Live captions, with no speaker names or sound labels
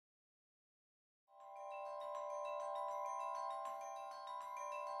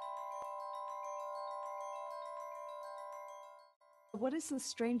What is the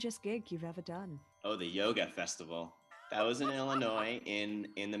strangest gig you've ever done? Oh, the yoga festival. That was in Illinois, in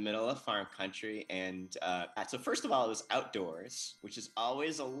the middle of farm country, and so first of all, it was outdoors, which is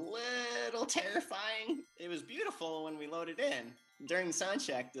always a little terrifying. It was beautiful when we loaded in. During sound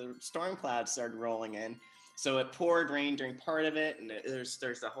check, the storm clouds started rolling in, so it poured rain during part of it, and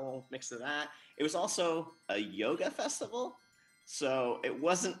there's a whole mix of that. It was also a yoga festival, so it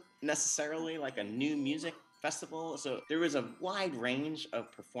wasn't necessarily like a new music festival. So there was a wide range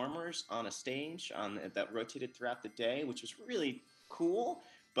of performers on a stage that rotated throughout the day, which was really cool.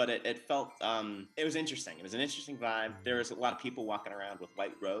 But it felt it was interesting. It was an interesting vibe. There was a lot of people walking around with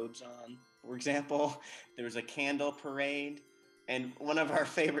white robes on, for example. There was a candle parade. And one of our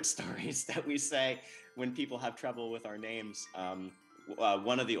favorite stories that we say when people have trouble with our names,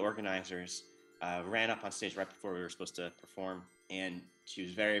 one of the organizers ran up on stage right before we were supposed to perform, and she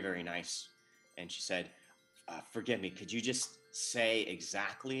was very, very nice. And she said, forgive me, could you just say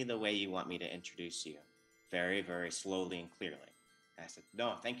exactly the way you want me to introduce you? Very, very slowly and clearly. And I said,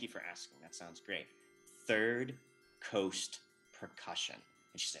 no, thank you for asking. That sounds great. Third Coast Percussion.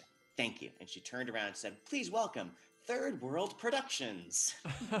 And she said, thank you. And she turned around and said, please welcome Third World Productions.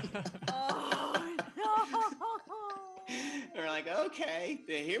 Oh, no. We're like, okay,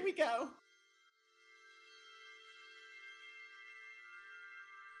 here we go.